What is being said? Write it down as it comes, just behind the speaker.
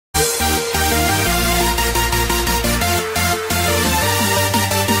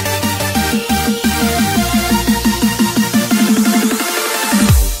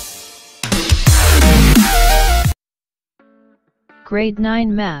Grade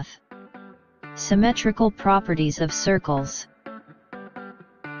 9 Math. Symmetrical properties of circles.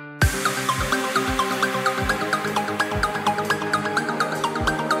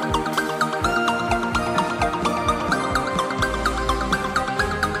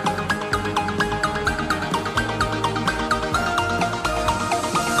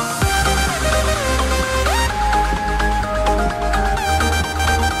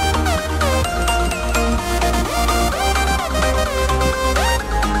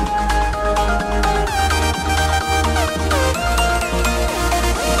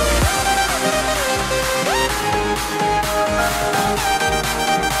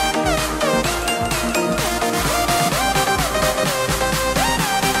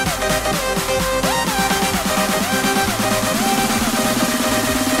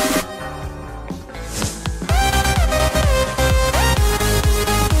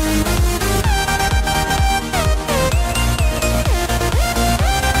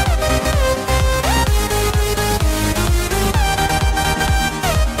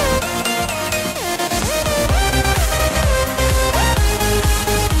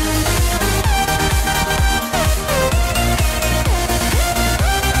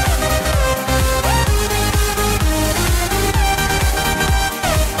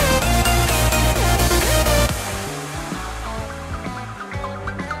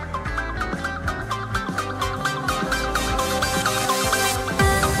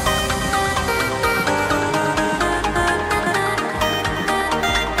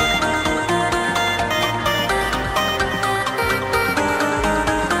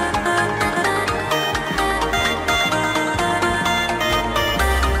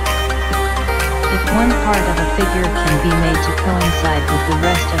 One part of a figure can be made to coincide with the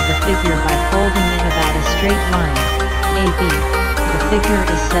rest of the figure by folding it about a straight line, AB. The figure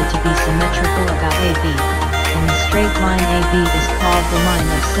is said to be symmetrical about AB, and the straight line AB is called the line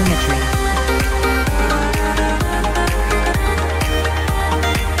of symmetry.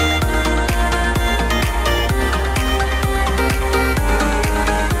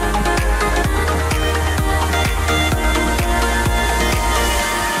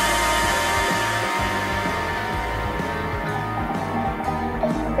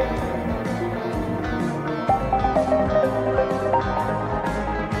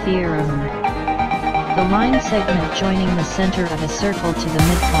 Theorem. The line segment joining the center of a circle to the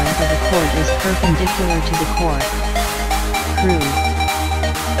midpoint of a chord is perpendicular to the chord. Prove.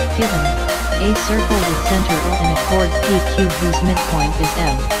 Given a circle with center O and a chord PQ whose midpoint is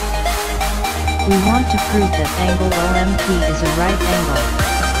M. We want to prove that angle OMP is a right angle.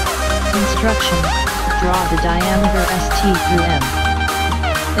 Instruction: draw the diameter ST through M.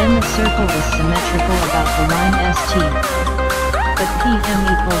 Then the circle is symmetrical about the line ST. But PM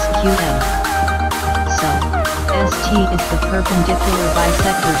equals QM. So, ST is the perpendicular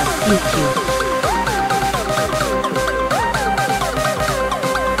bisector of PQ.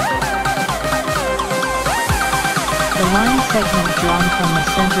 The line segment drawn from the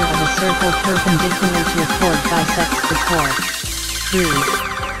center of a circle perpendicular to a chord bisects the chord. Prove.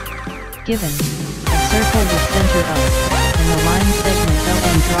 Given a circle with center O, and the line segment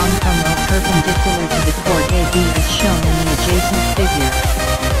OM drawn from O perpendicular to the chord AB is shown in the adjacent figure.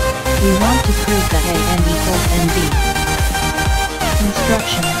 We want to prove that AN equals NB.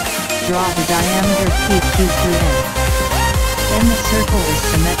 Instruction: draw the diameter PQ through N. Then the circle is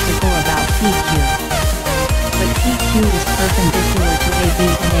symmetrical about PQ. But PQ is perpendicular to AB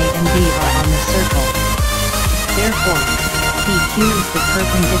and A and B are on the circle. Therefore, PQ is the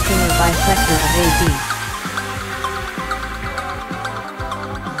perpendicular bisector of AB.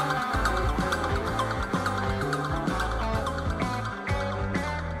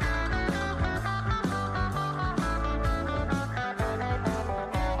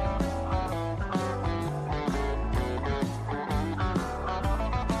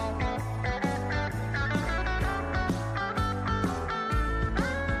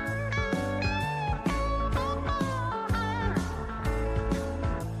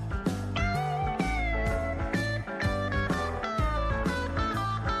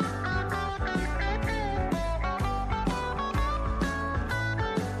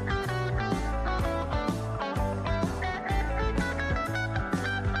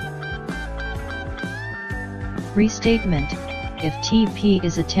 Restatement: if TP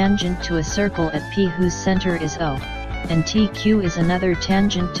is a tangent to a circle at P whose center is O, and TQ is another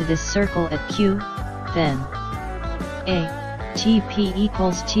tangent to this circle at Q, then A. TP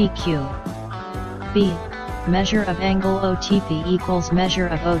equals TQ. B. Measure of angle OTP equals measure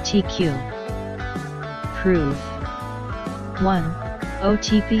of OTQ. Prove. 1.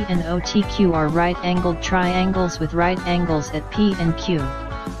 OTP and OTQ are right-angled triangles with right angles at P and Q.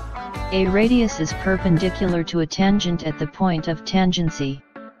 A radius is perpendicular to a tangent at the point of tangency.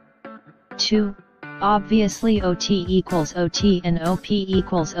 2. Obviously OT equals OT and OP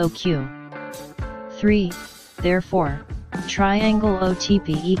equals OQ. 3. Therefore, triangle OTP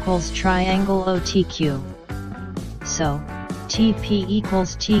equals triangle OTQ. So, TP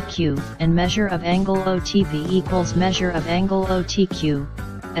equals TQ and measure of angle OTP equals measure of angle OTQ,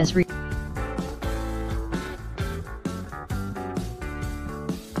 as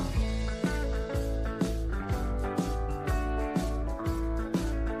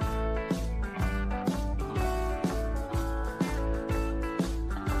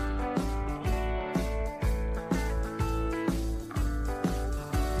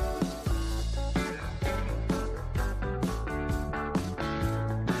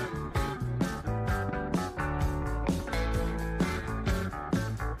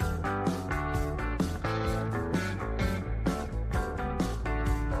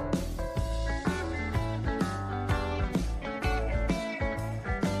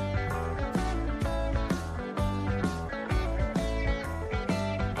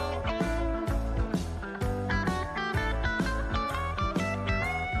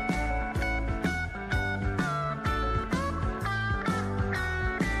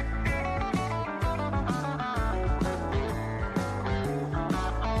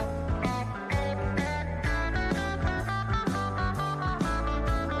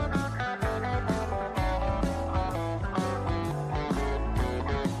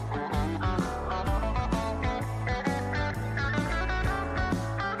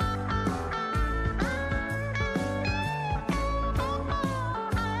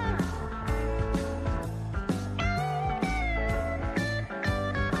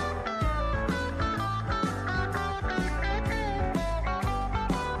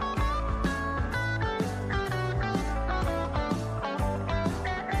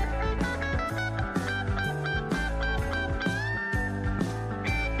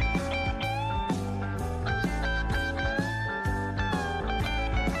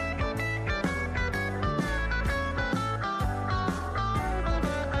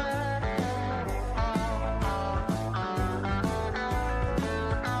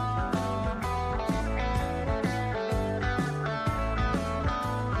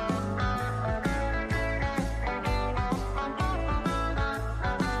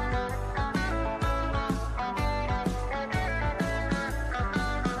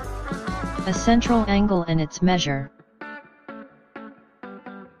a central angle and its measure.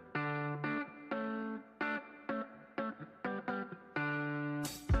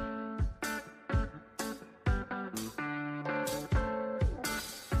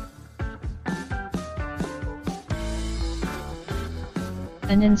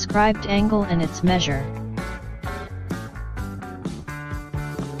 An inscribed angle and its measure.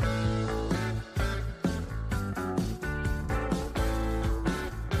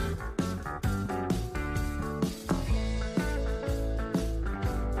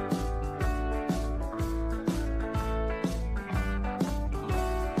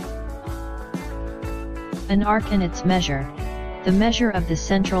 An arc and its measure. The measure of the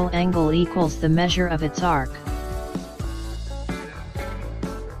central angle equals the measure of its arc.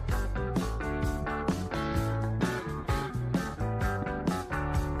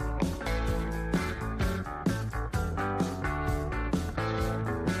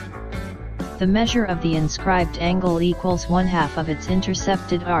 The measure of the inscribed angle equals 1/2 of its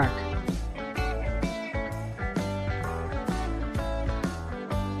intercepted arc.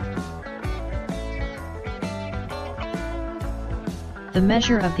 The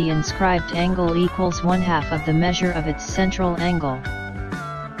measure of the inscribed angle equals 1/2 of the measure of its central angle.